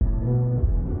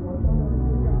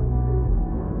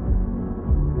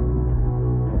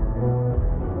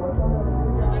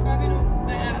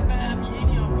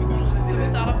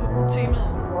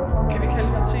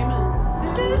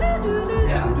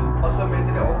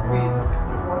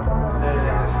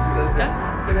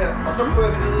Og så prøver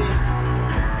vi ned i.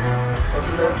 Og så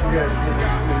laver vi det her.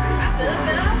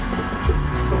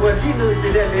 Så prøver jeg lige ned i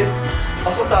det der lidt.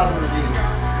 Og så starter vi melodien.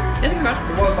 Ja, det kan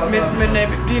godt. Men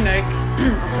melodien er ikke...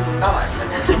 Nej.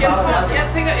 Jeg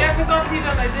tænker, jeg kan godt lide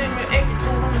den idé med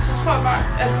enkelttoner, men så tror jeg bare,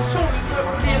 at personligt,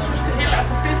 fordi jeg synes, det hele er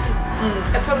så busy,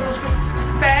 at så er det måske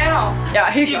færre ja,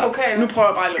 helt klart. i vokalen. Nu prøver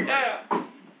jeg bare lidt. Ja.